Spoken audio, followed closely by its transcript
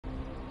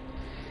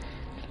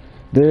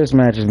This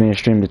match is being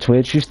streamed to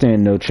Twitch. You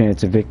stand no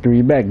chance of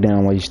victory. Back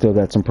down while you still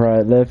got some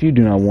pride left. You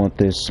do not want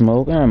this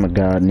smoke. I'm a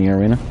god in the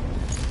arena.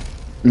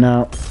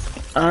 Now,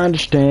 I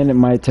understand it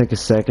might take a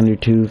second or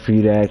two for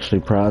you to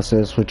actually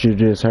process what you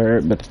just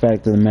heard, but the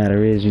fact of the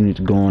matter is you need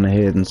to go on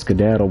ahead and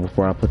skedaddle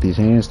before I put these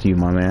hands to you,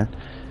 my man.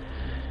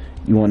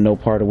 You want no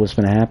part of what's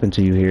going to happen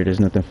to you here. There's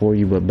nothing for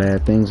you but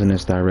bad things in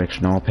this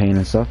direction, all pain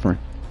and suffering.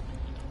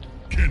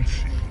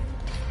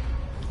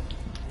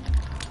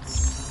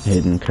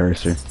 Hidden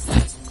cursor.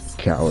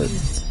 Coward.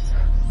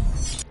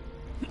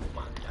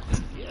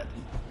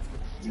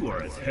 You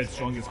are as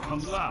headstrong as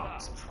comes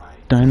out.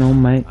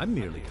 Dynamite. I'm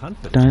merely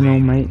confident.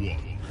 Dynamite.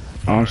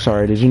 Oh, I'm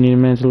sorry. Did you need a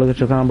minute to look at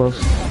your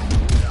combos?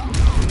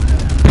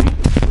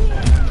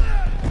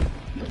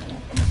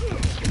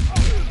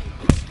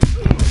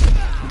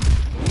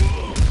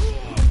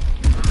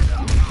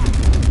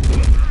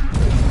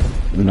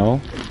 No?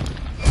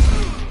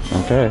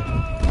 Okay.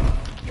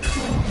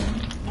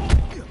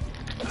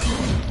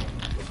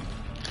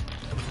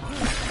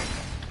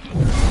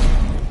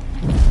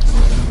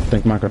 I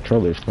think my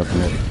controller's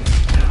fucking up.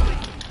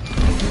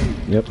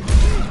 Yep.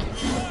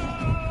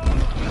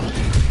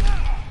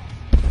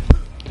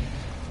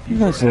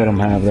 Let's let him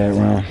have that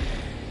round.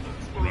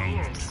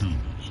 Round 2,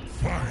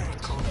 fight.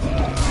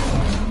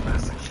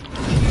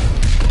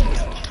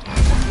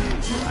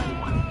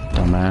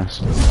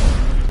 Dumbass.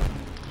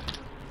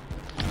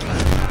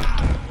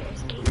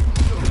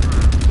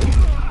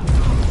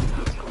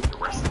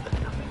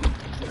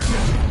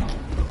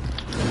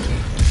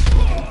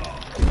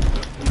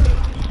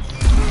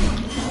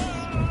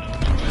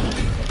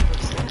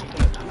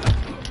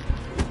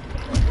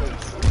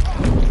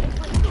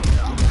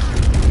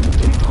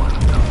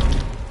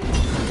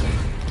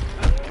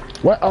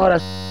 What? Oh,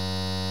 that's...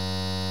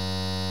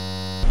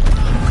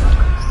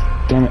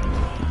 Damn it.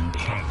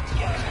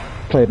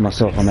 Played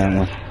myself on that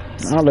one.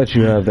 I'll let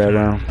you have that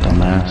round,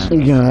 dumbass.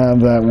 You can have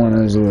that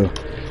one as a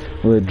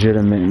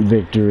legitimate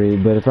victory,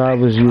 but if I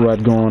was you,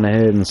 I'd go on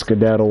ahead and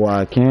skedaddle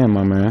while I can,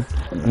 my man.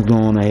 Go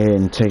on ahead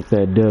and take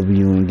that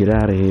W and get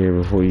out of here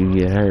before you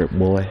get hurt,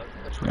 boy.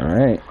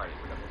 Alright.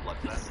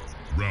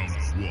 Round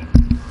 1,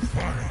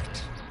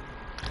 fight.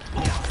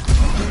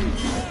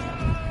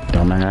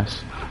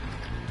 Dumbass.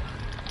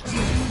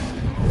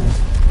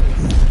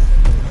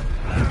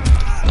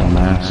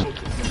 Dumbass.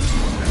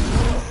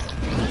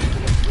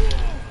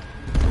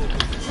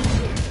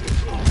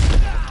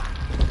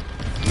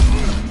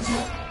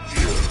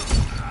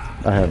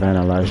 I have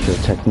analyzed your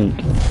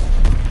technique.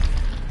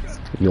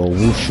 Your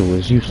wushu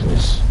is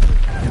useless.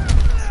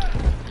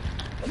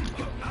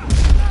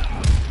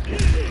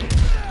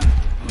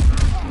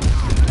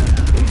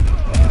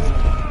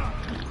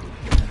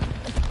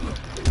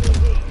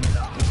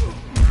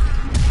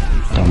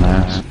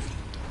 Dumbass.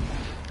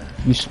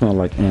 You smell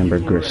like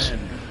ambergris.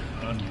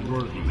 Round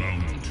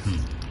 2,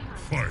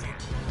 fight.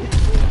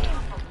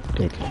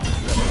 Dick.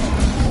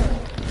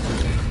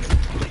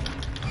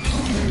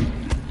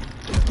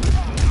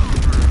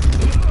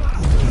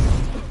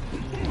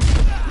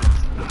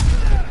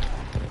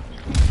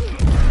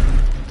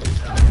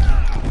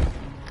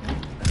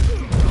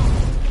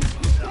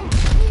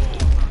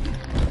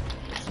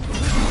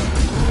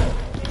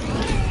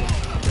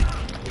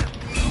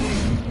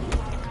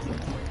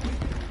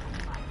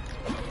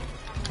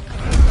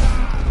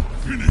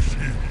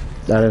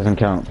 That doesn't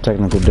count.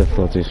 Technical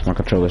difficulties. My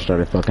controller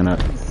started fucking up.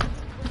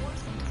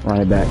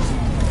 Run it back.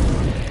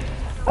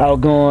 I'll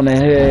go on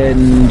ahead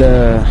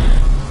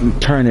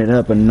and turn it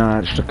up a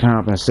notch to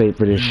compensate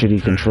for this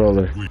shitty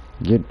controller.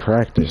 Get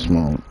practice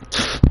mode.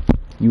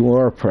 You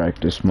are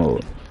practice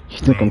mode. You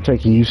think I'm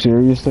taking you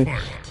seriously?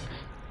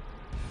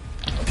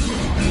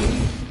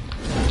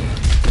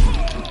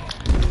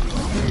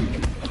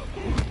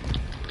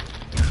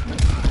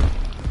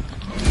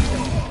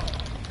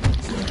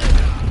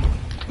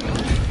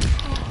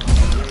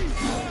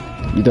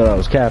 You thought I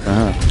was capping,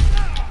 huh?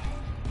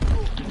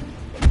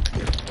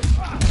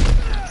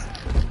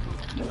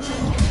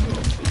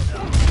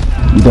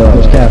 You thought I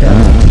was capping,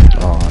 huh?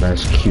 Oh,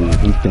 that's cute.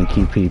 He think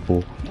he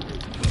people.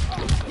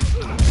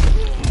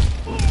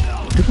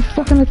 Do the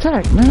fucking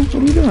attack, man. What are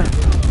you doing?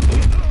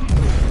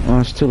 Oh,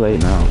 it's too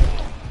late now.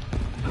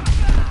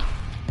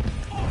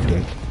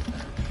 Dick.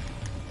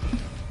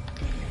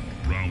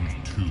 Round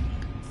 2,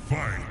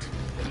 fight.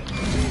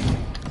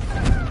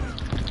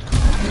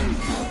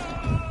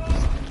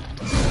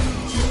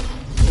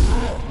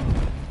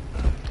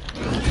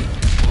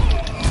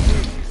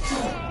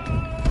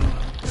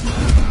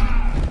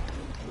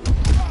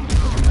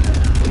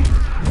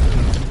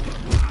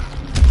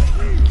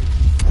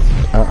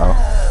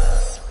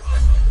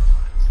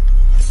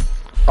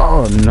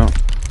 Oh no.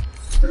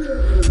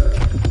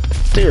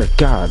 Dear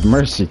God,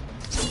 mercy.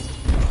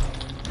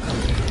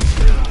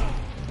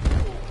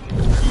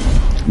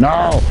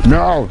 No,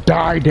 no,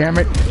 die, damn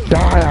it.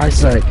 Die, I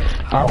say.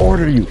 I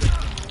order you.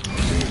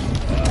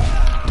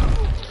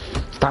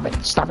 Stop it,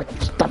 stop it,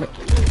 stop it.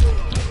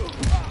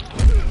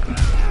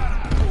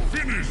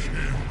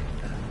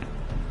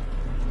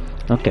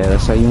 Okay,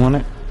 that's how you want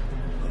it?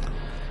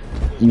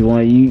 You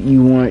want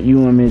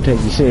me to take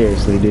you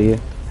seriously, do you?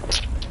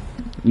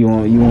 You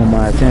want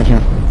my attention?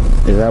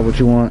 Is that what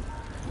you want?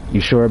 You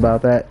sure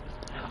about that?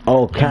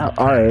 Oh, cow.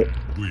 All right.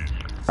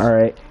 All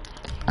right.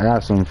 I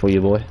got something for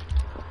you, boy.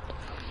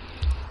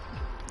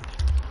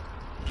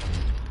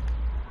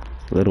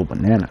 Little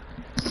banana.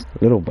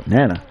 Little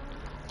banana.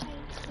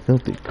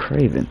 Filthy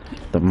craven.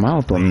 The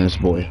mouth on this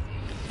boy.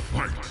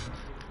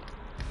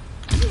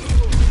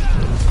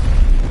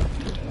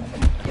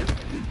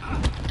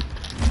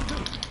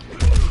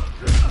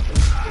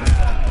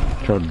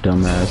 Throw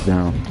dumb ass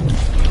down.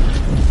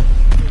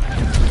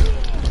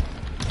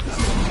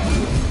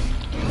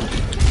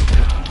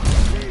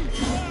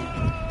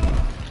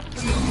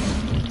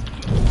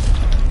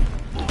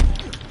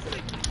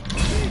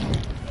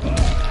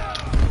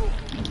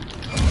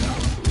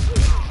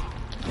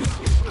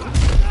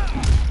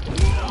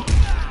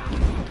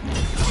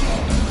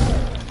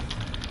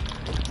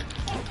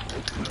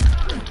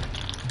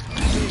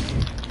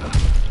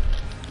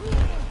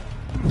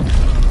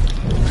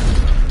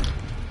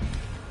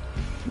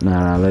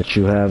 Now I'll let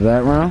you have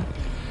that round.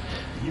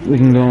 We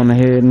can go on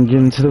ahead and get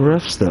into the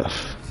rough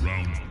stuff.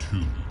 Round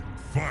 2,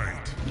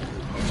 fight!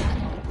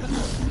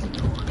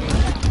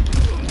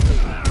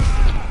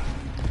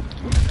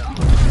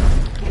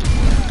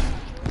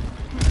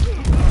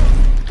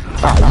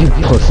 Ah, you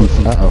pussy.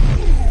 Uh-oh.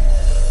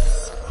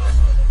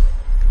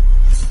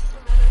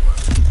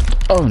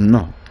 Oh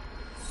no.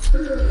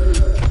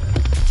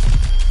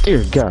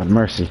 Dear God,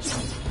 mercy.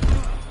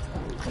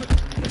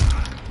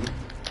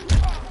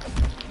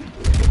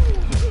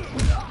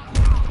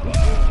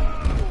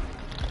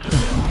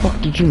 Fuck,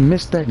 did you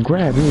miss that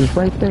grab? He was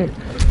right there.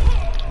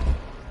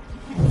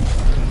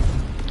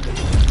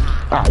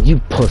 Ah, you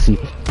pussy.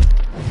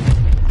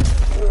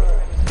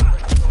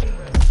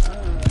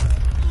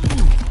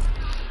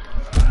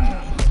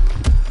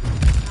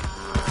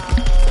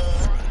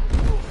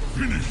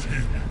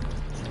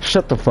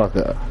 Shut the fuck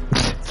up.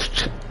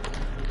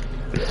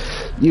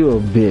 You a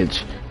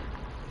bitch.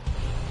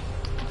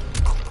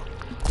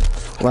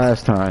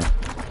 Last time.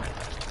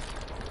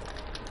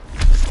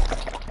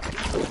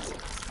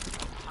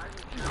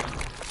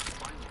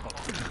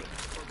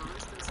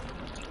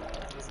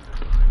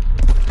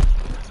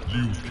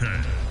 You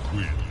can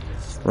win.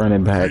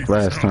 Running back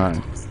last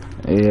time.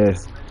 Yeah.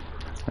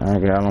 I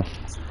got him.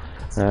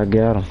 I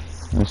got him.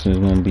 This is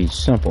gonna be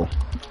simple.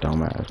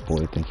 Dumbass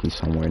boy think he's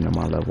somewhere near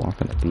my level. I'm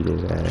finna beat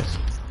his ass.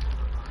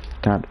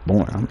 Kinda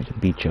boring. I'm gonna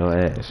beat your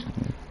ass. I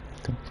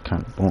think it's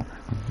kinda boring.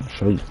 I'm gonna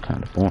show you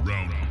kinda boring.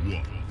 Round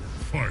 1,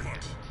 fight!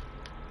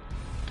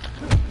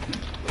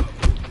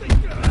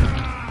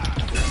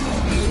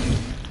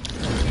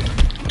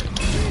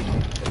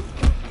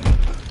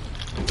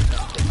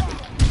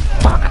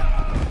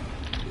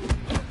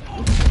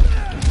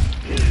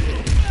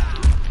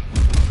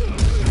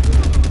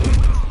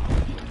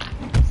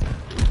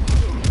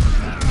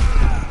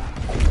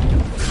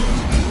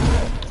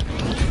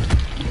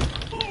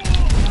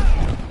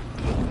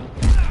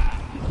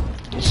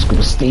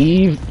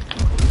 Steve.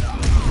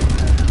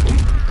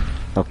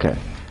 Okay.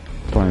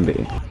 Plan B.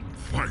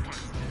 Fight!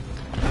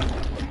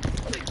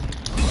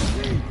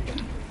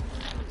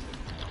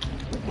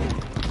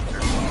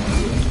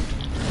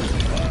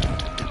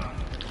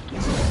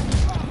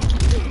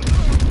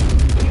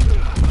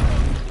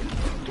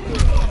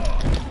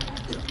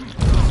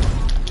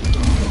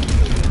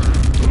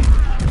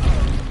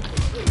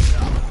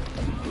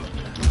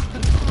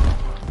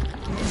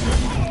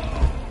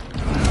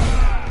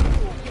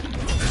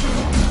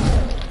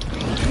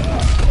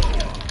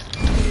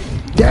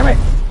 Damn it!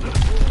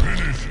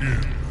 Finish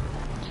him!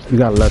 You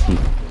got lucky.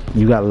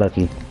 You got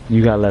lucky.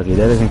 You got lucky.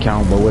 That doesn't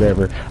count, but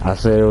whatever. I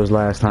said it was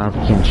last time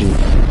for Kimchi.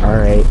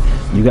 Alright.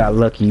 You got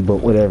lucky, but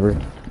whatever.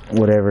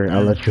 Whatever.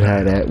 I'll let you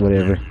have that.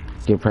 Whatever.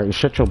 Get practice.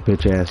 Shut your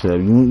bitch ass up.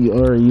 You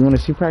want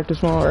to see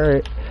practice more?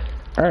 Alright.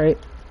 Alright.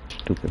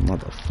 Stupid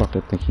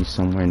motherfucker. Think he's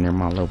somewhere near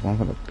my level. I'm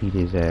gonna beat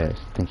his ass.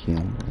 Think he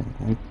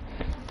on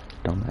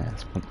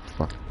dumbass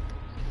motherfucker.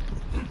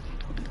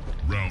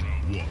 Round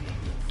 1,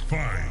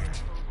 fight!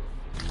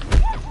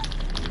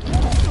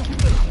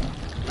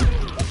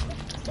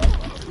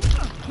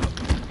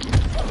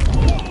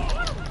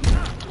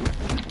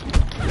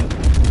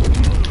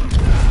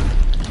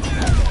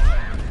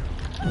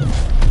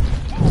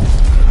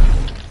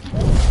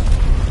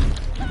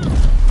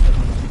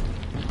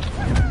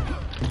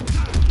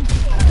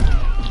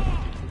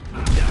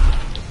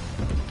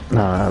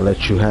 I'll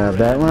let you have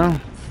that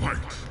round. Fight!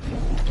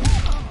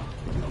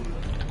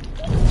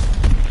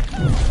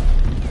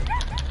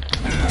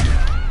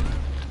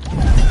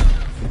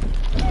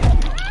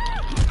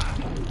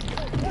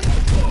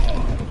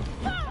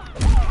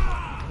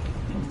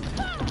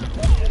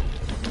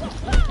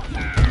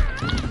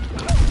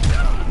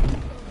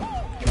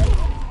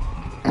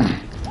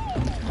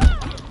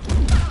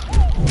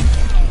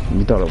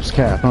 You thought it was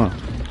cap, huh?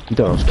 You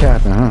thought it was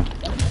capping, huh?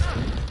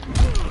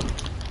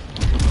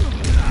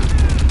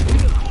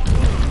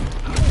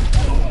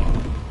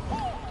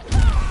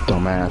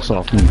 Dumbass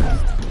off me.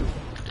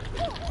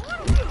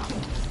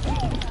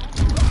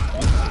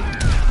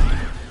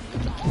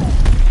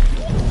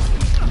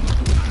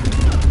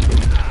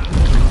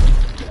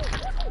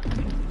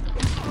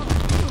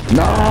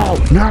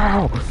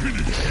 No!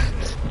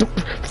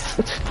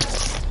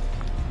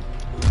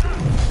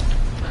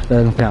 That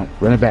doesn't count.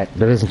 Run it back.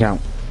 That doesn't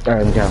count. That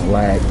doesn't count.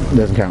 Lag.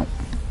 Doesn't count.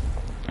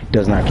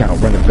 Does not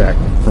count. Run it back.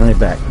 Run it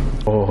back.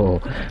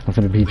 Oh, I'm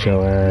finna beat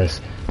your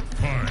ass.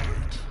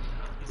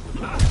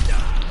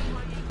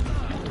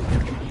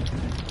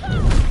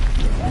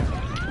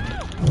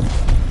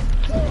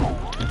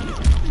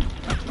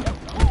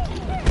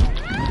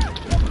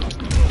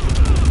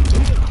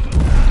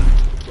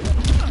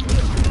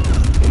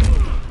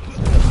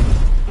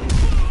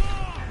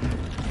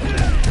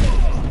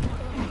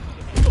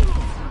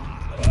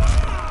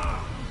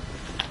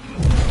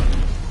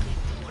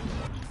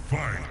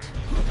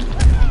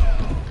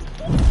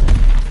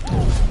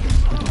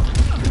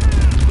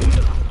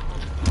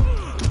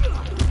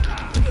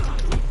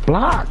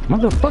 Block,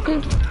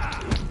 motherfucker.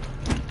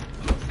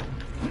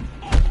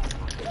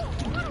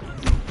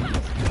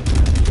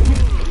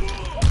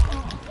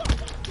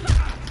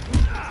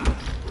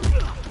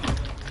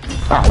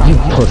 Ah, you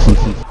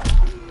pussy.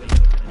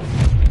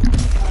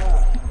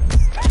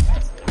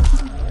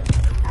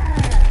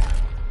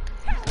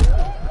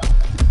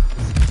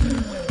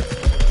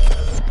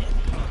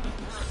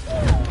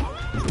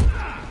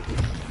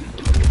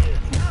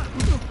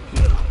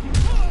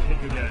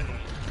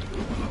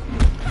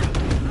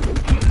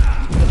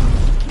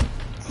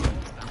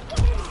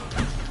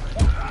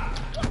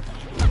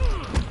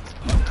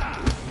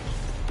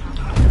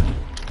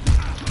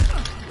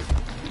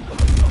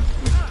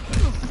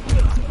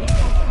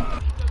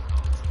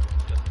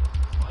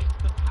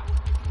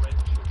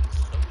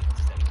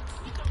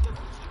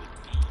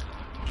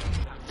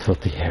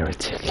 Filthy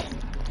heretic.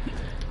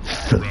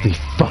 Filthy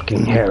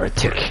fucking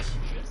heretic.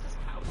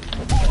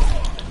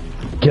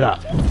 Get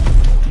up.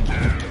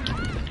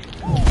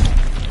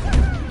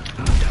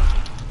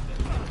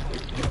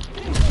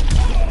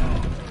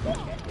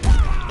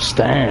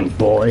 Stand,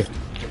 boy.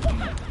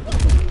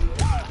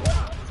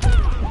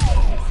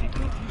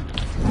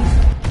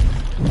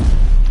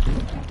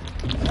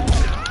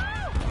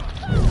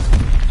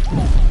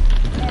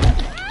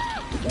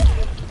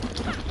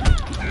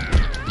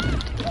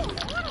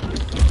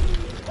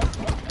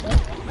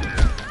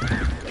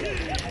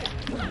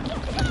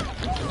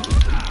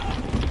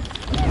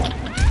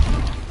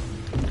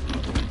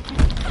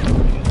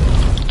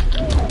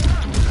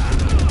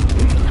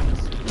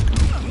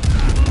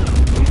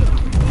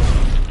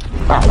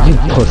 Ah, you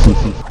pussy.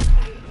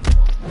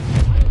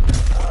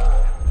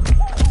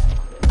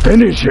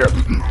 Finish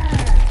him.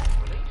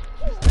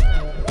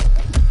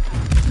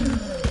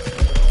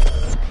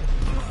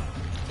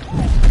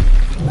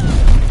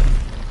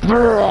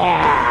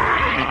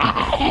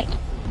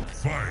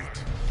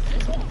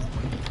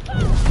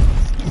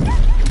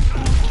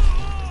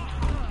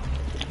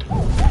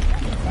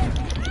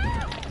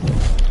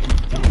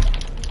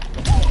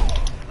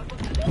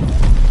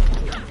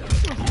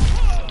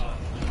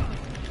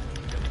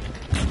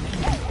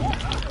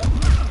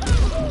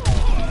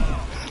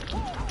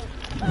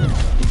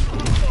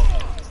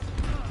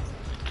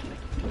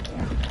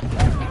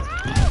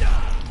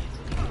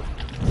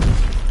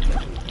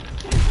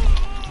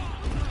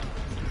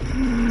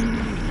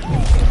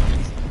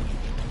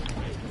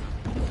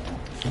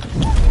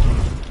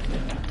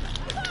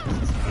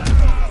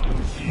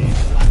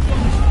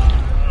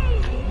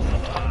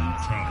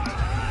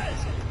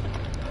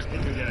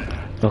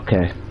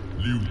 Okay.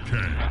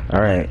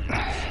 Alright.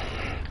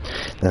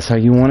 That's how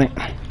you want it?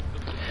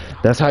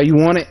 That's how you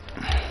want it?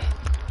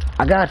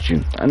 I got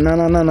you.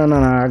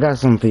 No. I got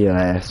something for your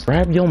ass.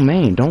 Grab your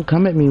main. Don't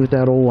come at me with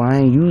that old I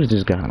ain't used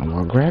this guy no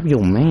more. Grab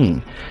your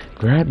main.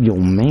 Grab your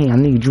main. I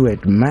need you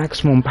at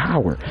maximum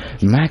power.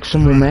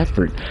 Maximum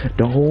effort.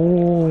 Don't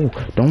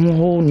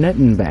hold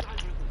nothing back.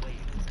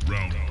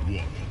 Round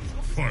one.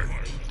 Fight.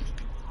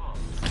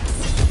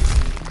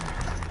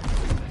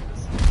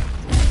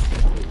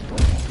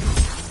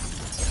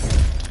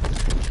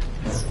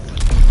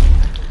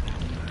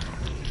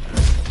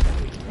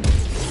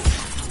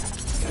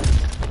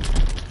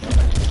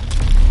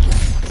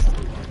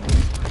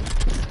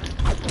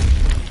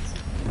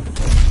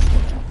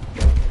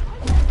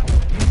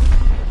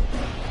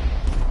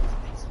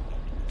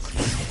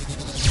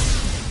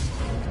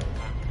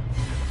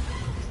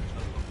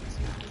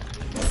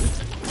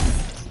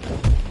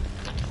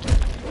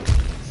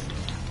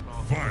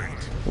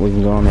 We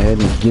can go on ahead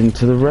and get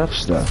into the rough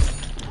stuff.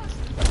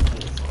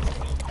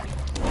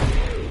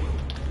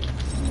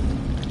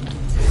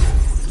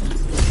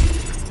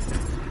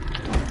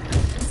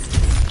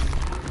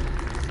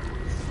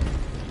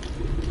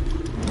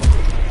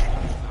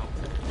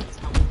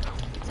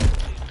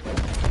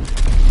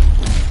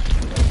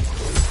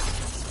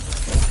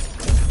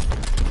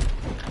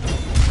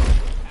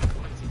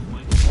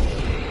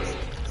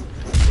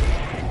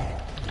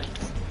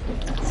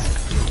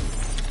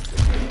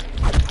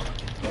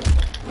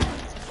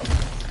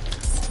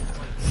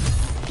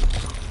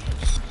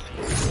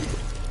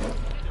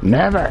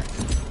 Never!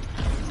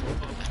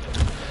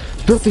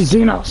 Filthy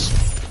Xenos!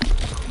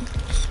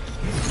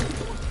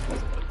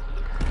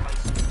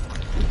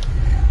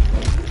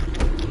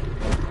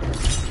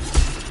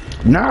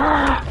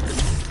 Nah!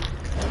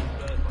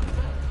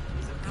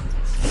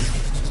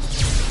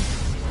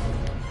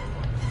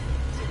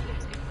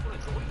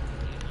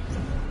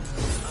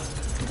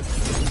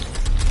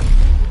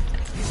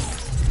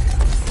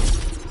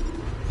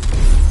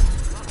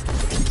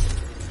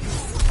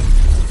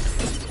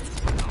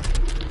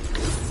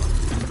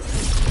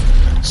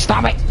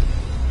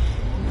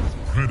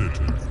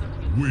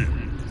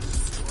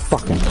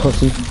 fucking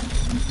pussy.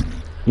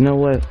 You know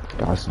what?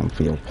 Got some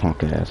for your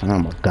punk ass.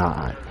 I'm a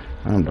god.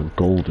 I'm the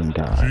golden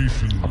god.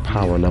 My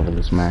power level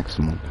is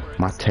maximum.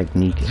 My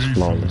technique is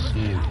flawless.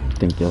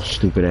 Think your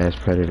stupid ass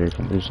predator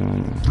can do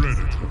something?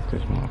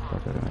 This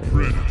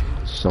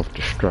motherfucker.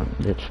 Self-destruct,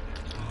 bitch.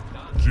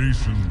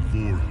 Jason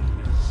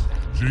Voorhees.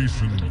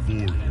 Jason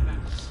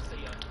Voorhees.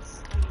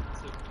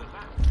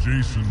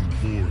 Jason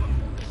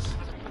Voorhees.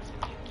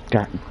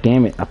 God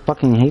damn it! I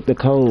fucking hate the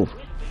cove.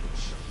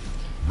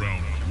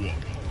 Round 1.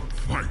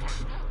 Fight.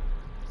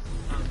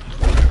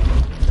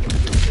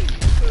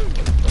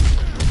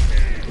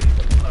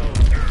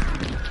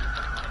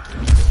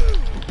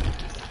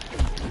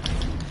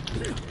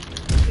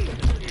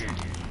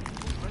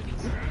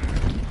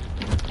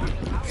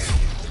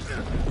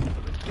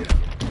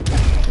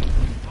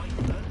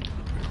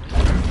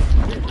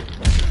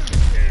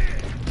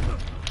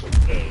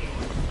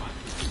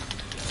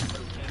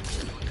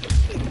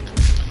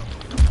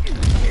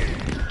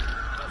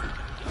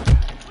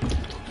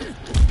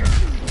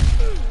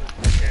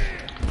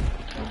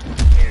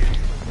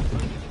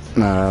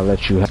 Nah, I'll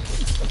let you have.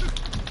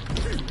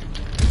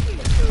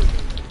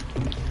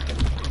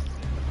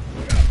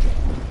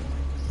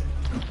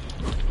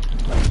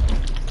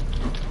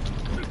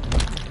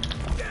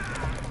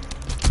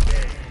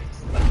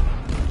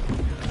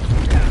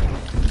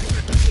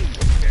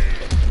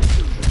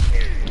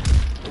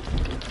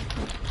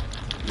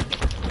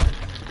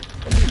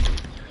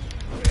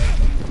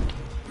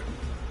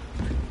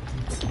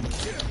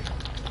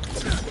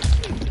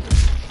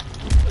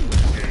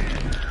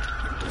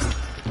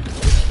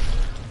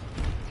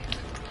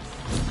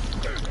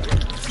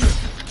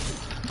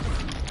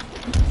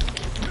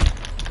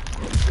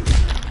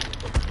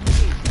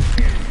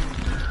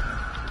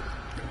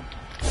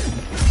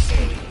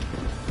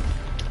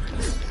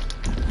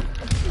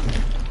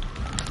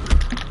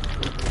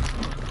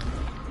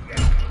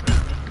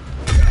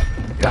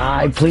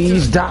 Die,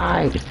 please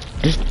die.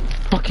 Just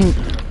fucking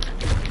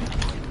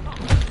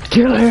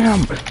kill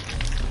him.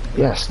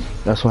 Yes,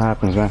 that's what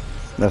happens, man.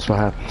 That's what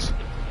happens.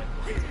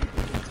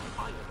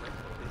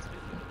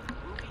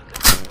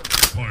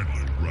 Final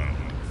round.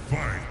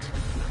 Fight.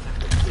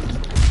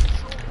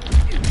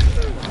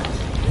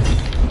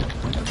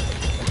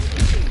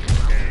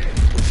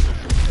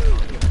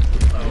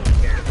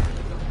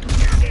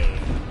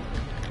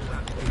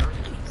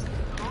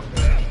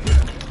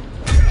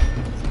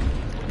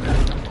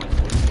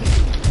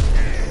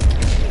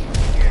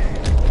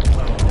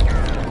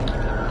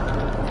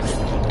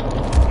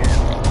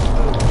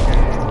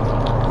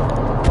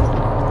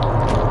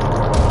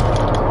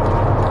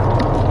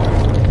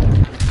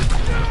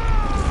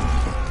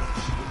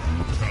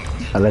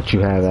 I let you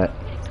have that.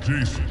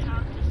 Jason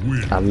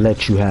wins. I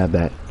let you have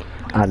that.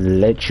 I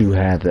let you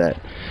have that.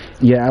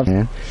 Yeah,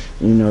 man.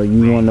 You know,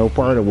 you want no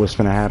part of what's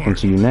gonna happen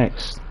to you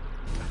next.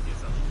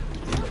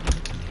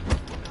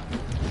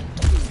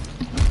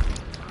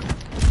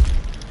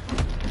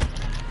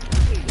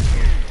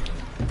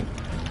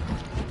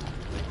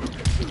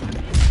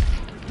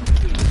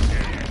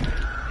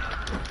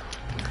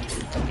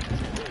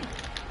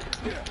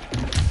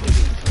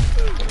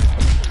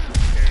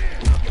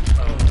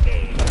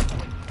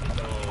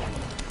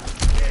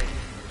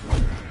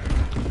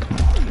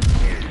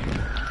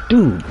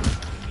 Dude.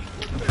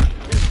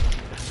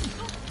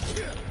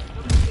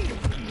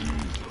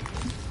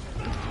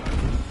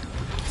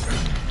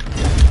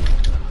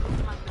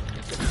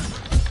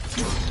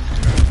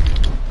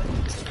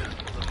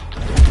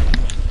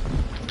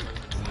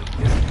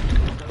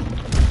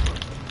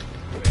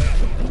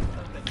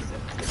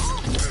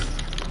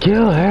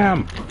 Kill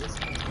him.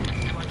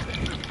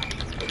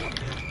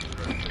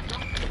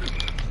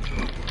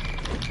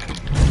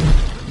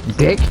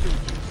 Dick.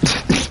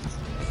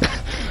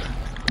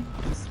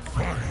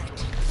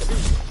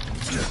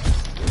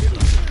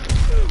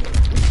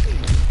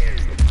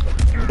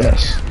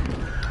 Yes.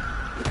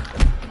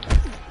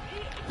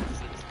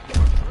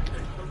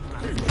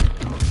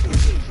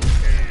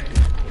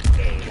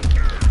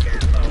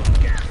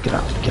 Get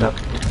up, get up.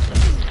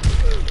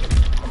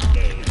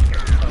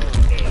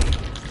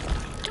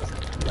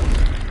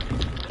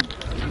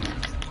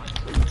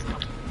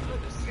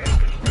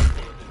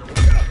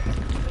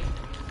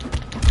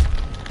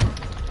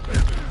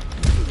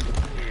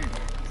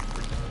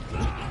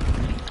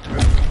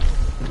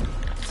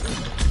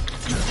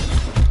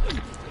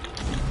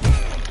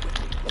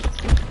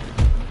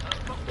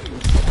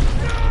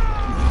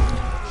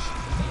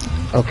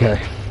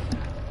 Okay.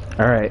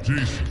 Alright.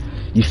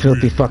 You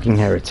filthy fucking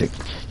heretic.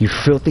 You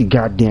filthy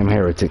goddamn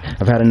heretic.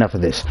 I've had enough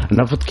of this.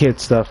 Enough with the kid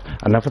stuff.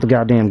 Enough with the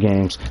goddamn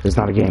games. It's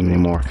not a game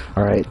anymore.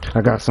 Alright?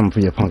 I got something for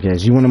your punk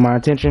ass. You wanted my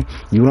attention?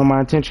 You want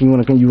my attention? You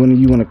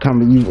wanna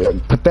come,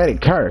 you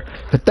pathetic cur.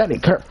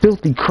 Pathetic cur.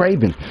 Filthy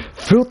craven.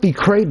 Filthy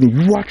craven.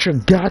 You watch your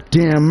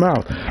goddamn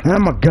mouth.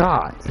 I'm a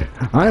god.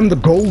 I am the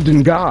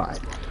golden god.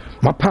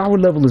 My power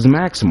level is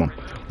maximum.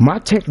 My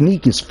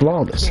technique is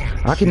flawless.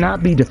 I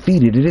cannot be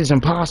defeated. It is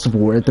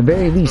impossible, or at the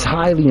very least,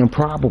 highly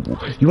improbable.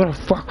 You wanna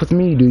fuck with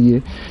me, do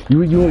you?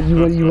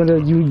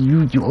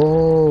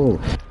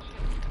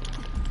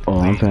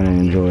 Oh, I'm finna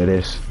enjoy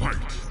this. Fight.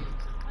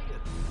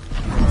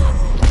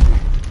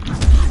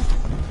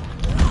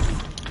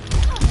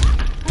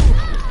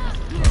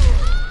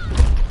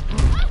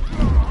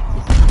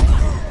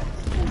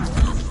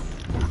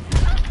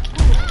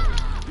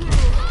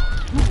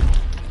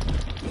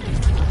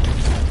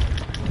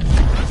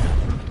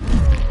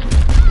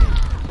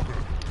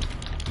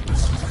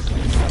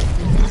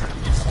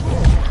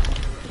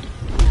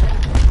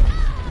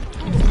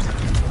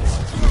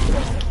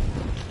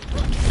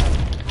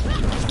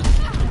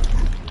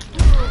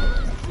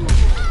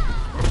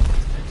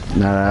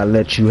 Now that I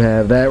let you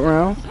have that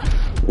round,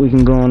 we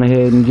can go on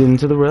ahead and get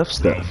into the rough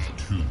stuff.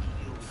 Round 2.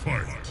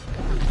 Fight.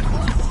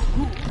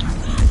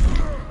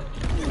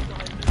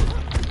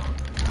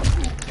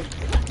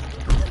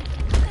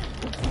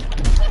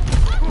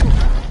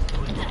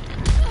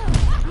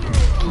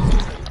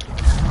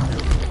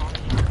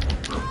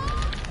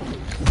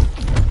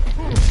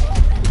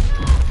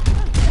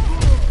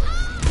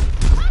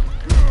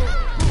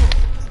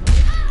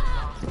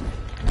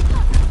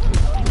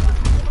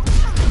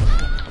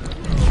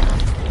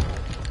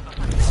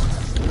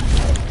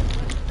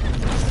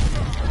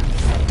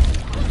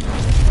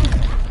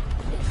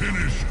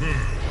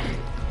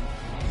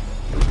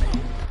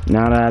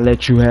 Now that I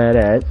let you have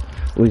that,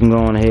 we can go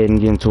on ahead and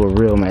get into a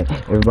real match.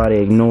 Everybody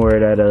ignore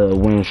that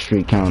win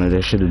streak counter.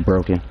 That shit is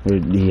broken.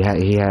 He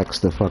hacks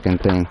the fucking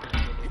thing.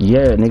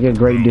 Yeah, nigga,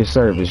 great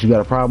disservice. You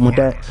got a problem with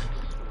that?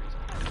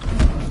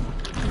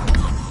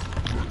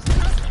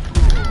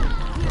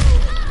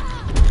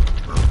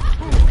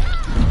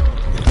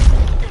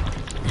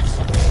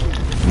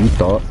 You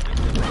thought.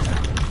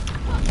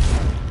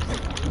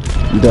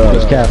 You thought I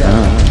was capping,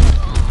 huh?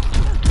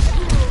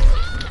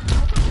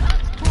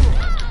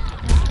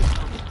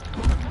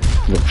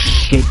 Little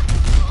shit.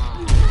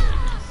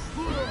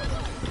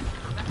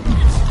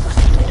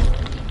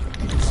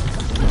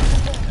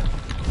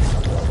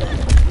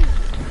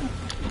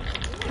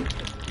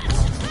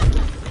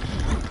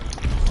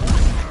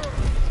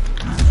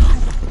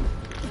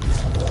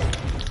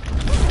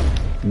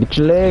 Get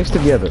your legs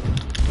together.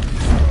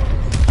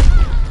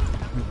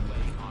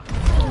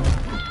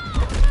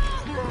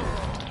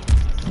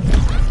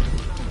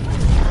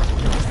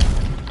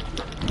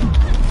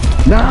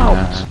 No!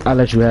 I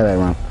let you have that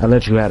round. I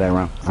let you have that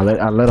round. I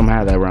let him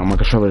have that round. My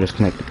controller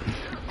disconnected.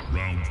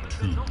 Round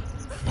 2.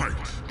 Fight.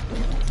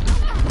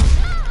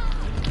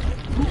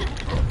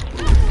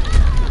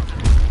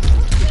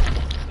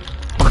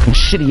 Fucking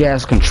shitty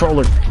ass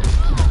controller.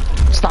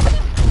 Stop it.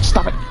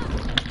 Stop it.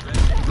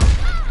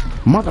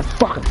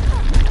 Motherfucker.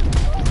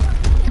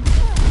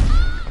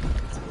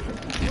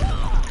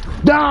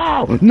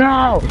 No!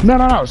 No! No,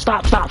 no, no.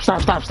 Stop, stop,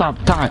 stop, stop, stop.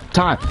 Time.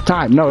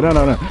 No.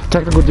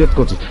 Technical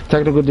difficulties.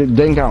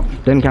 Didn't count.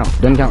 Didn't count.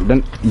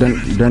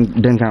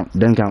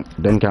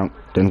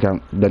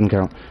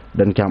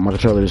 My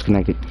controller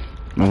disconnected.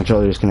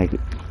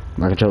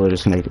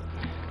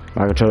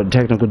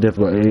 Technical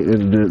difficulty.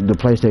 The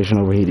PlayStation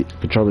overheated.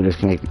 Controller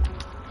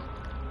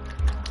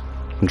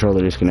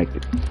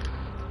disconnected.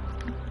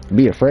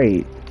 Be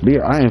afraid.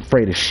 I ain't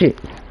afraid of shit.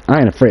 I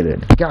ain't afraid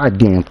of the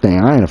goddamn thing.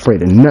 I ain't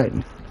afraid of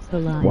nothing.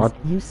 What?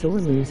 You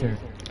sore loser.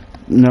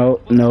 No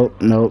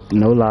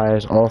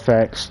lies, all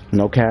facts,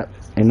 no cap,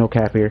 ain't no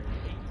cap here.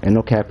 I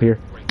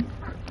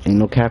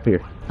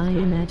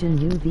imagine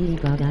you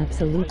got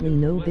absolutely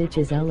no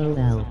bitches,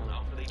 lol.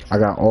 I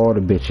got all the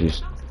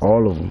bitches,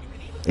 all of them,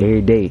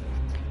 every day.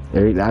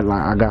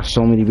 I got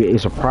so many,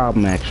 it's a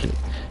problem actually.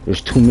 There's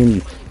too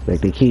many,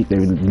 like they're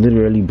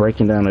literally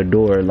breaking down the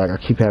door, like I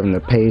keep having to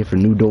pay for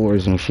new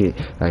doors and shit,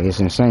 like it's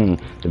insane.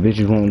 The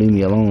bitches won't leave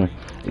me alone.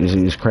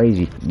 It's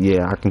crazy.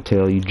 Yeah, I can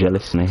tell you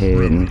jealous in the head,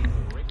 and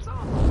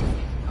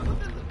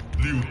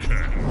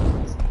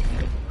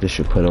this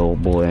should put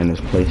old boy in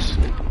his place.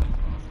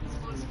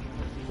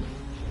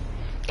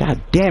 God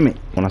damn it!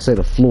 When I say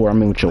the floor, I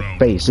mean with your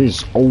face.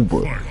 It's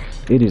over.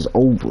 It is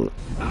over.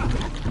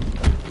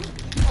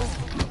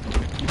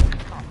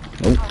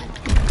 Nope.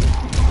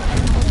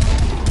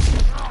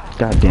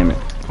 God damn it.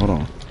 Hold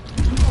on.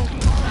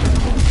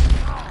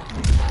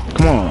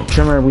 Come on,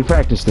 Trimmer, we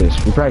practice this.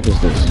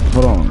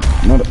 Hold on.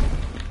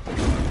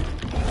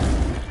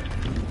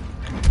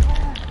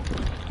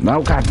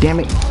 No, god damn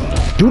it.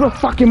 Do the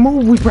fucking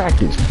move we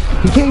practiced.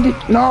 You can't do,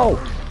 no.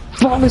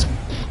 Flawless.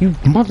 You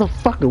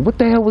motherfucker. What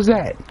the hell was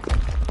that?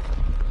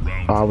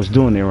 Oh, I was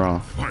doing it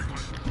wrong.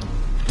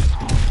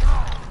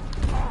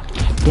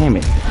 Damn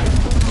it.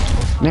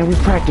 Man, we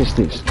practiced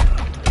this.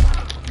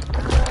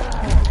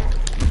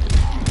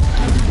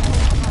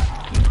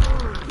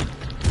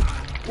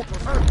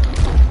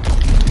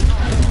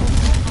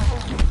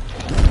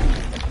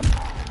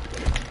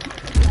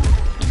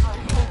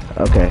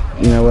 Okay,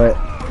 you know what?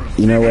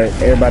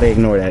 Everybody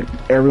ignore that.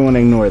 Everyone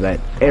ignore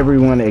that.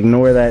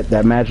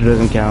 That match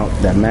doesn't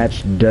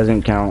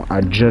count.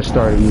 I just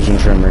started using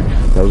Trimmer.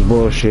 That was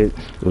bullshit.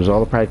 It was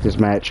all a practice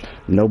match.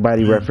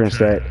 Nobody referenced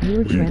that.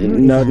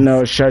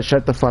 No,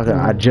 shut the fuck up.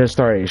 I just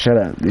started. Shut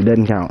up. It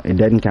doesn't count.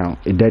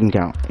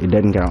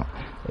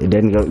 It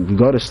didn't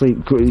go to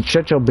sleep.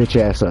 Shut your bitch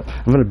ass up.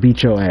 I'm gonna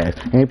beat your ass.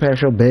 Ain't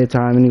past your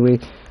bedtime anyway,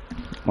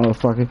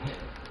 motherfucker.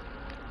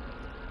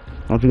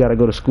 Don't you gotta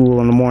go to school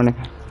in the morning?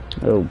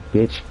 Oh,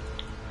 bitch.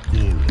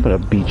 I'm gonna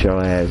beat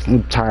your ass.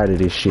 I'm tired of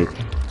this shit.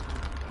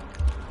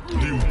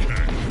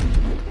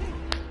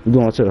 We're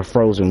going to the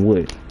frozen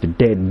wood, the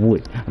dead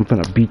wood. I'm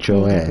gonna beat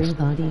your ass.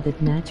 Everybody, that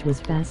match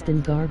was fast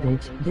and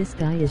garbage. This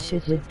guy is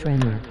shit with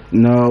tremor.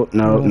 No.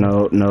 That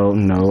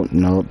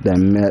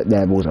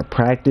was a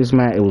practice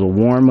match. It was a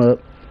warm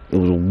up. It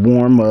was a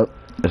warm up.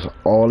 That's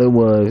all it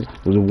was.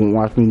 It was a,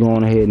 watch me go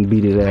on ahead and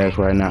beat his ass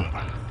right now.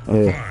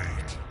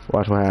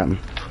 Watch what happened.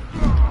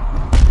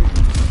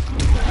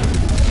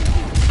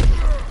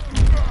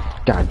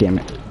 God damn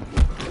it.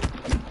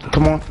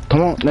 Come on.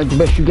 That's the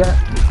best you got.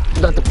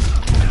 That's the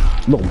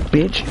little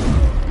bitch.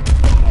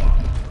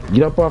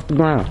 Get up off the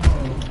ground.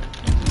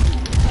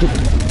 You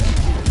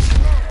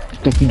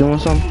think you doing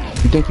something?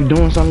 You think you're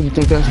doing something? You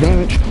think that's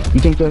damage? You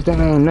think that's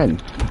damage? Ain't nothing.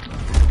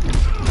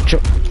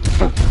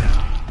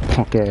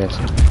 Punk ass.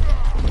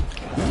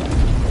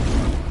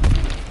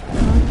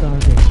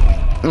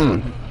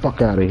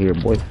 Fuck out of here,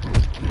 boy.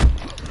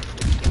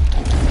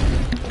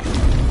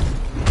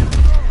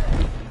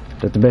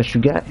 Is that the best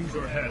you got?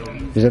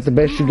 Is that the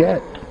best you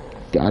got?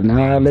 God,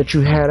 now I let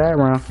you have that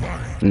round.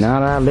 Now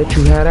that I let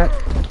you have that,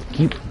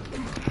 keep.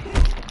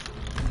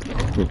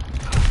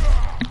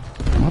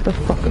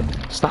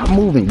 Motherfucker, stop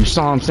moving. You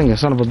saw him singing,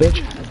 son of a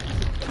bitch.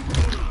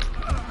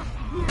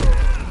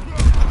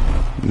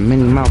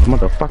 Mini mouth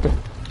motherfucker.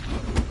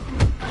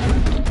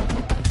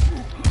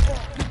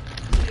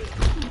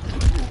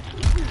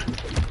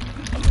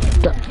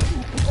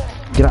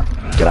 Get up.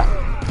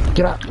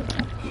 Get up.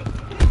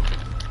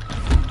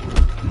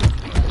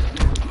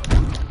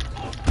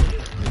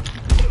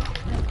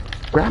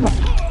 Grab him.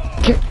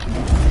 Kick.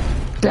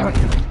 Damn it.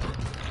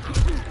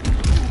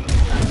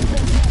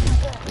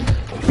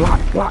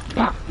 Block.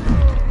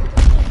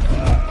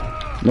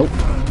 Nope.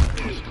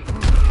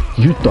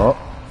 You thought.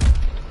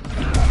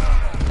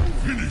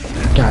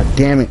 God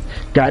damn it.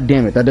 That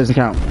doesn't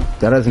count.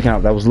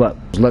 That was luck.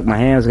 My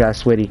hands got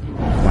sweaty.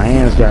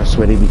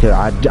 Because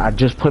I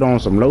just put on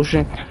some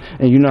lotion.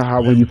 And you know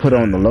how when you put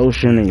on the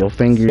lotion and your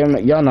finger,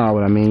 y'all know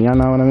what I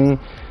mean.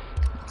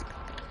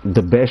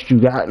 The best you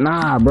got?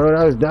 Nah,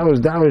 bro. That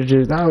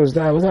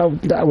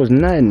was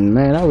nothing,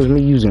 man. That was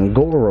me using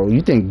Goro.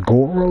 You think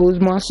Goro is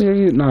my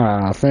serious?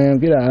 Nah, fam,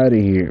 get out of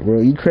here, bro.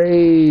 You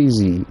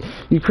crazy.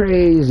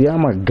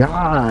 I'm a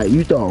god.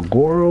 You thought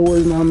Goro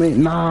was my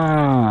man?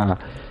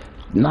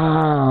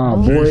 Nah,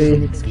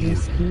 boy.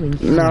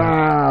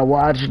 Nah,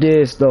 watch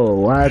this though.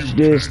 Watch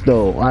this.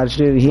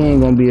 He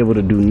ain't gonna be able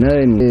to do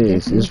nothing.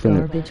 It's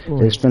finna be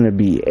over.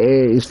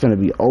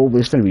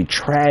 It's finna be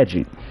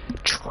tragic,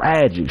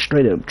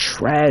 straight up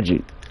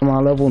tragic. On my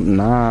level,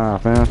 nah,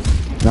 fam.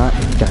 Not.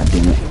 God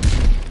damn it.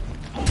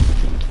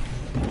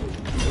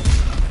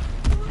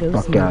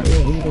 Fuck out.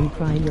 And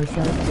cry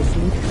yourself to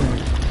sleep.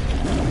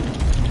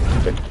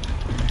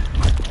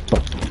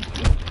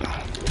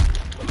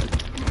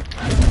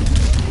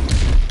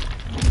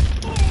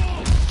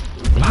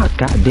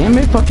 God damn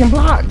it, fucking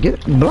block.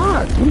 Get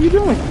blocked. What are you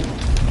doing?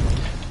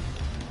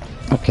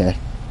 Okay.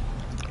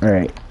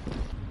 Alright.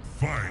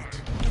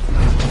 Fight.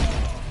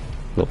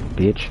 Little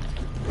bitch.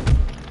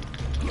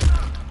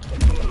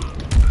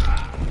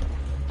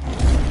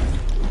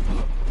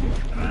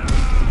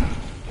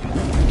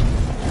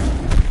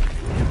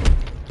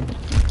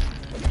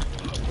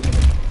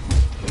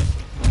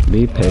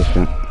 Be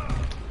patient.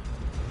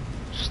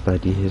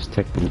 Study his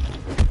technique.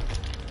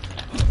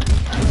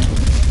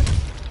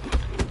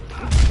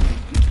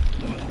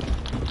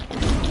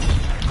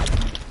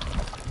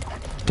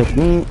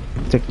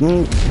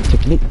 Technique.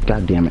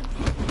 God damn it.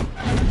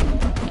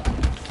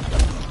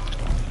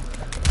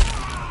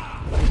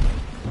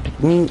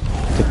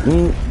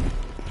 Technique.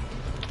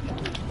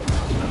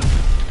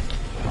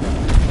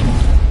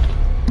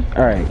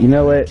 Alright, you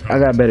know what? I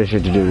got better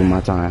shit to do with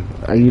my time.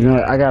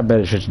 I got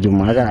better shit to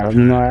do. I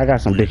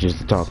got some bitches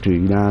to talk to. You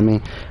know what I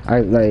mean?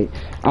 I'm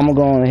gonna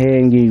go on ahead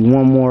and give you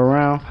one more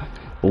round.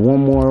 But one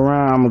more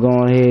round, I'm gonna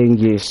go ahead and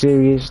get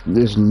serious.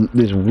 This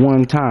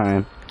one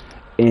time.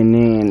 And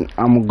then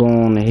I'm gonna go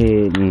on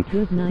ahead and.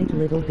 Good night,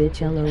 little bitch.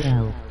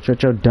 LOL.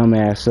 Shut your dumb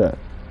ass up,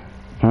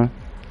 huh?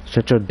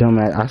 Shut your dumb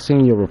ass. I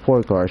seen your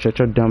report card. Shut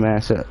your dumb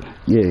ass up.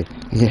 Yeah.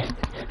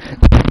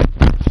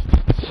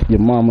 Your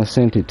mama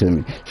sent it to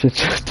me. Shut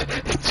your.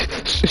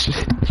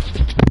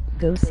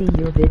 Go see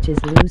your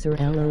bitch's loser.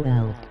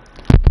 LOL.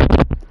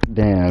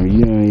 Damn,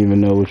 you don't even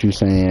know what you're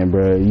saying,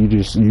 bro. You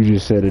just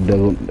said a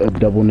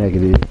double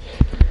negative.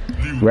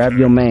 Grab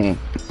your man.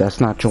 That's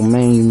not your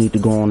man. You need to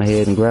go on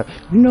ahead and grab.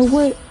 You know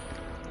what?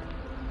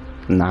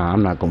 Nah,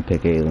 I'm not gonna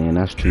pick alien.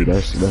 That's true.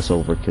 That's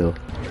overkill.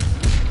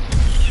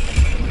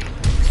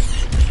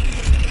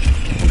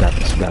 Got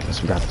this.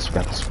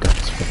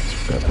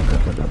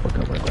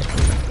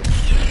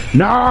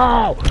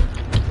 No!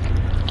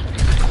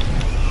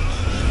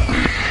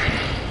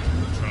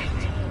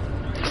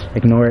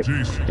 Ignore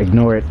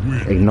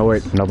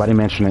it. Nobody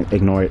mention it.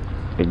 Ignore it.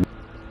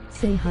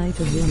 Say hi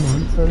to your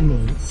mom for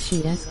me.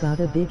 She has got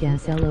a big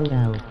ass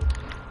LOL.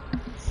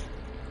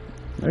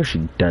 No, she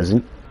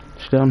doesn't.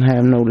 She don't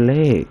have no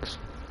legs.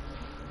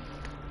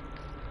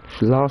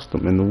 She lost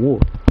them in the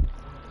war.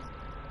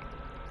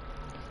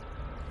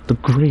 The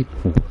Great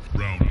War.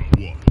 Round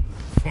 1.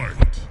 Fight.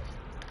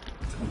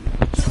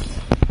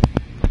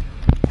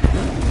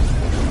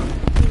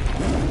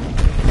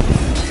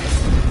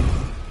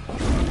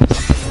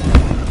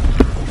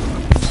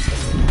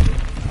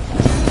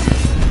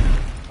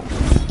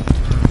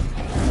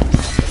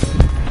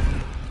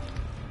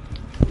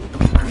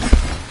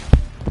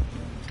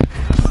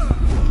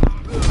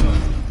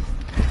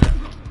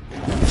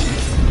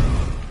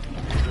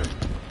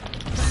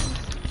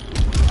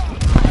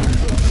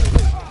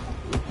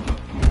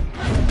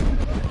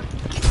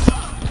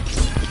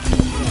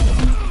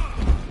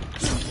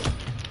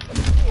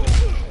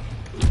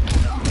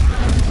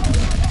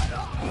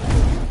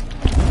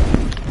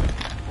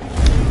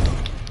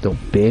 Little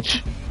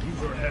bitch.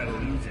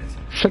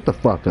 Shut the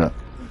fuck up.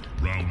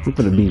 I'm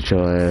gonna beat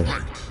your ass.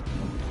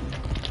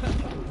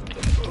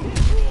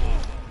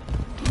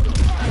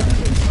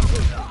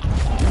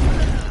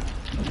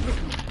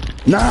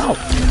 No!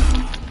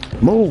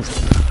 Move!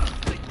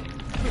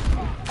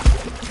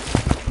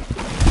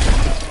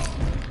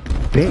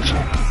 Bitch!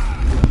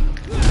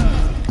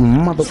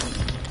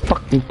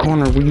 Motherfucking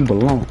corner where you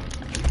belong.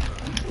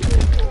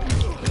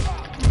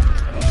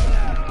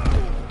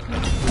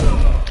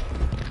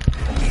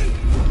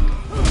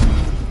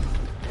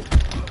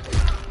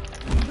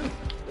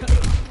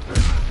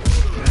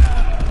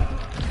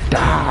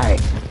 Die!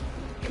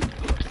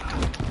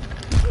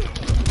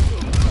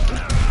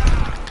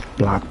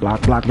 Block,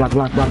 block, block, block,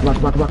 block, block, block,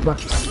 block, block, block.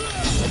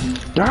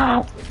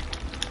 No!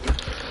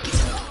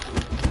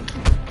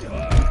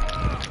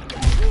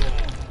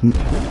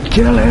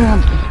 Kill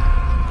him!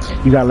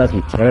 You got lucky.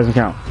 That doesn't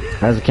count.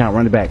 That doesn't count.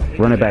 Run it back.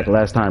 Run it back.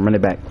 Last time. Run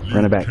it back.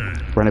 Run it back.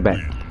 Run it back.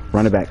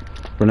 Run it back.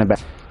 Run it back.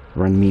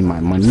 Run me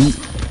my money.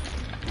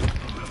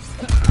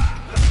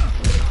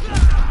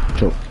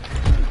 Choke.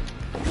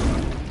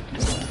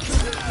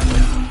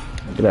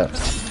 Get up.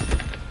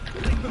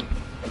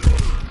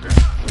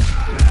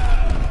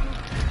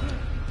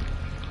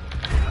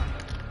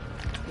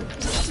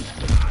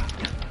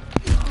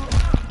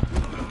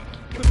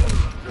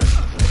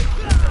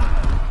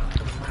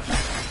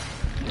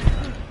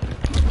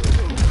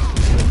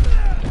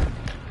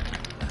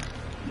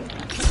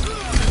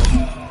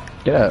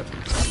 Get up.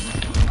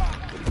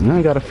 You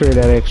ain't gotta fear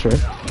that x-ray.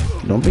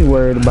 Don't be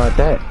worried about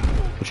that.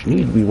 What you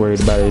need to be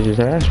worried about is just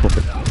ass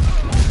whooping.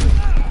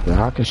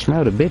 I can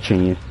smell the bitch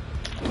in you.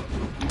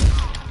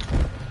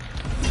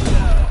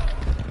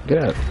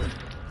 Get up.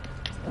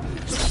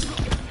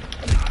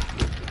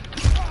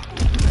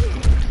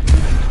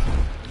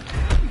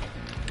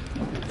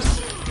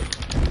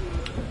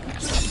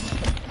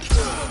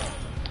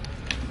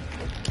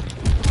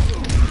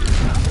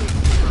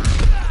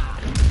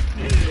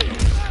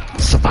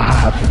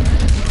 Survive!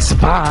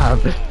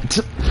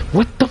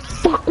 What the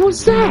fuck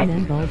was that?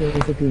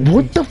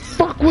 What the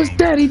fuck was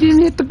that? He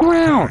didn't hit the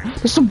ground!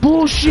 That's some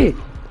bullshit!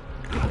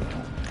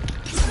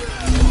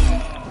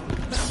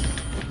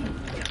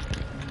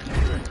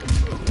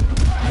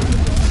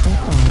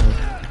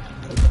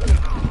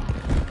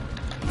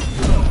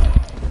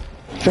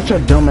 Shut your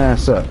dumb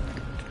ass up.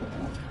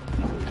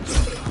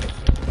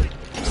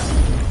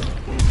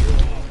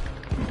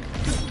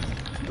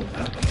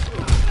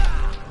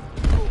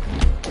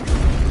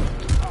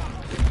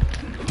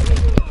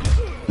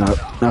 No,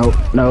 no,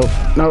 no,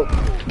 no.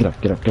 Get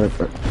up, get up, get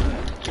up.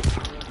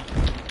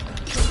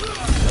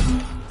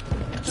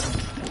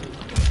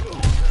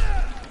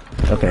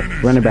 Okay,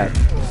 run it back.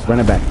 Run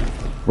it back.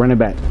 Run it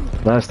back.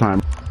 Last time.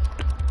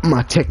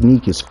 My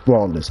technique is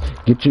flawless.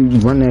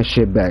 Run that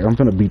shit back. I'm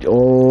gonna beat.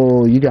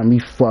 Oh, you got me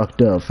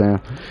fucked up,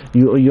 fam.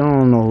 You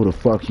don't know who the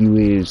fuck you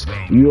is.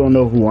 You don't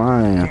know who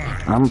I am.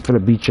 I'm gonna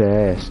beat your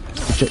ass.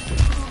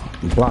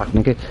 Block,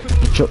 nigga.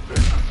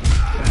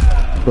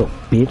 Little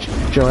bitch,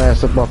 get your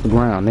ass up off the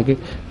ground, nigga.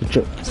 Get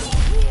your...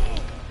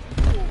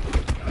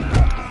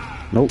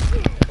 Nope.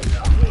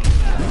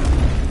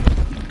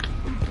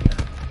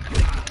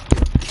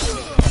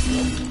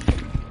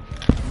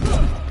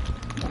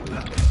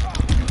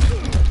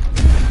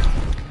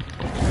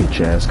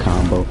 Bitch ass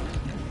combo.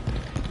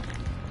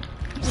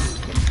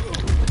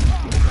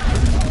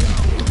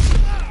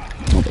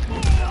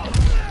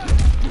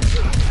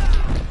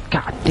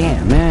 God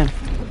damn, man.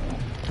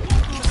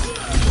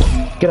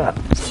 Get up.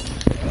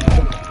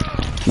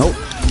 Nope.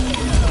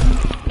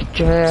 Get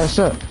your ass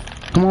up.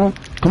 Come on.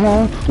 Come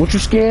on. What you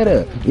scared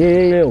of? Yeah,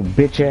 little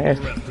bitch ass.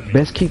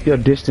 Best keep your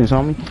distance,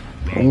 homie.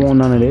 I don't want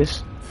none of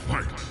this.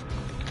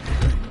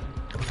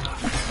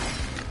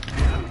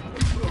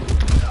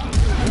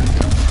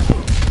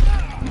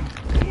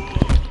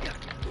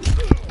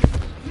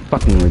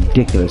 Fucking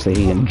ridiculous that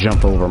he can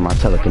jump over my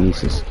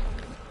telekinesis.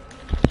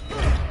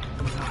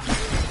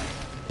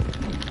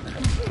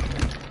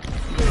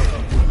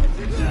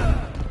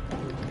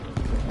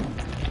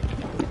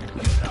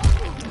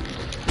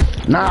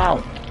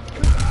 No!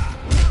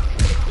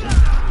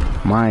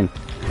 Mine.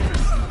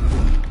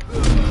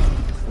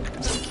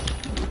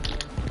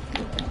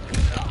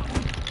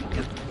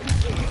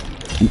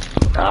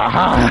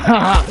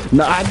 Ah,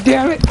 nah,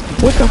 damn it!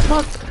 What the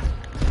fuck?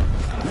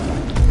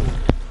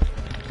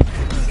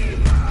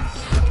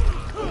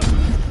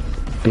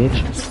 Bitch.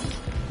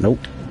 Nope.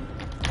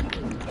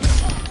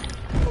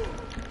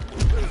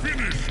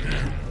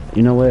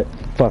 You know what?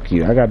 Fuck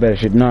you. I got better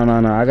shit. No.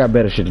 I got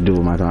better shit to do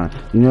with my time.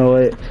 You know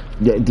what?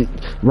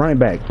 Run it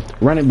back.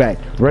 Run it back.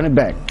 Run it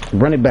back.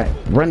 Run it back.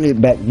 Run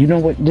it back. You know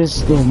what?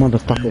 This little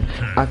motherfucker.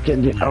 I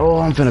can. Oh,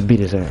 I'm finna beat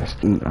his ass.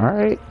 All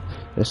right.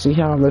 Let's see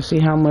how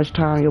much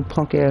time your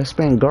punk ass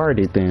spent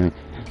guarded then.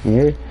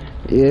 Yeah.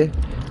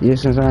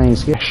 Since I ain't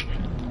scared.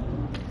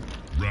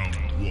 Round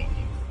one,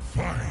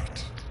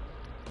 fight.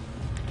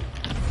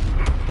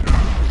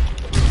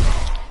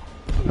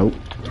 Nope.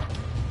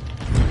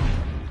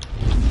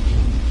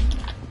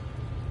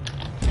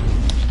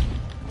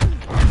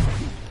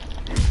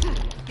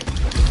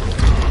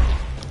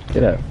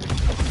 Get up.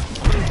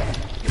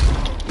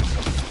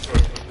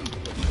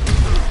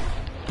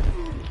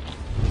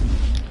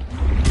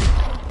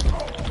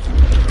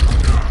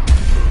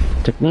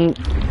 Technique.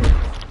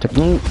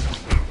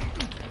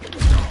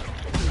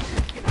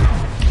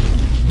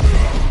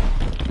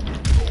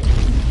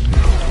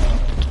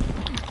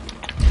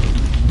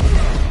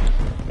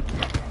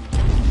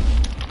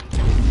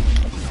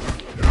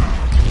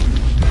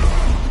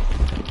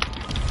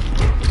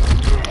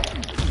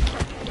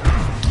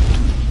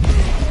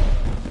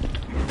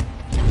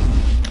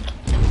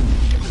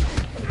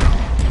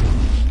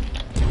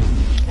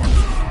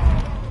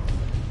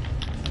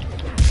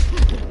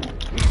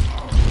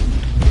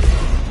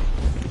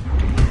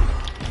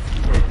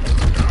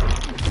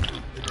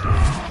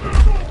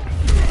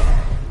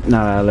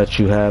 Now that I let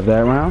you have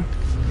that round,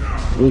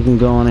 we can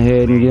go on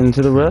ahead and get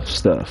into the rough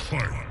stuff.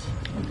 Fight.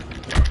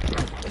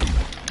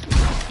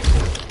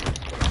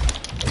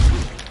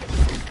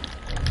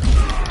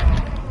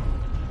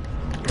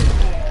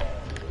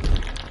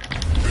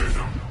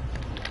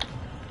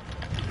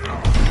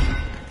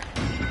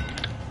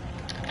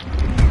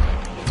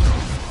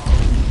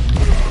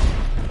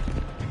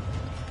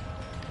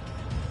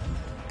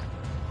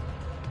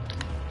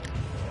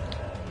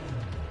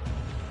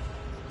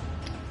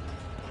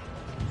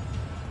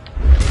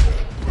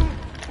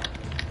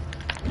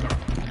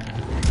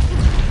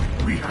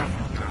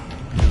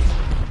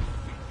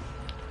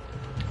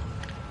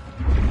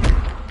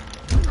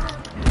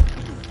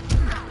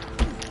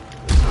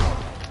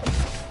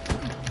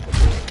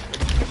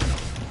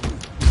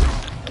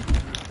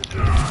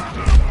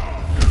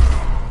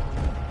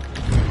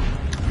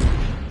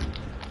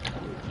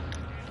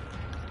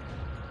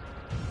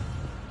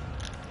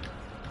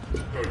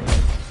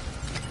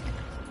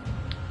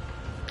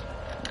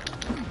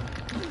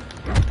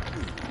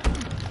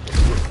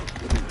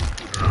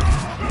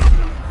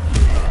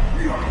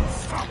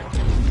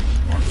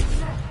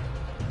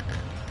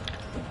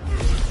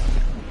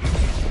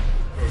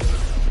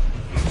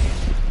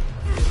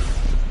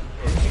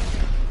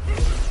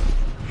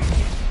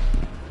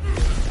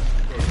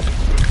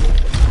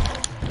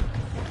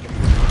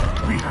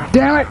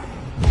 Damn it!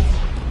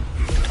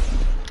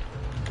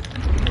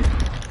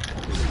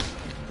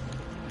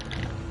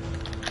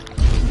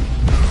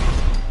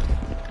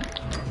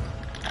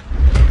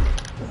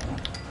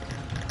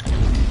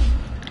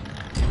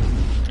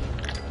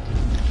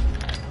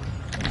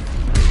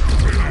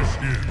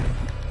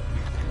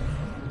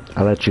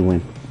 I let you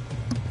win.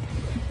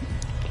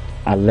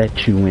 I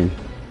let you win.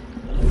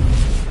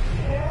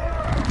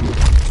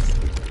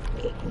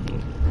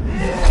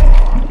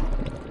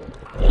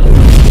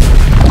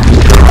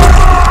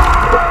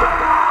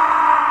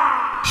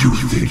 You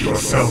think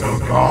yourself a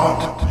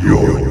god?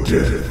 You're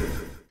dead.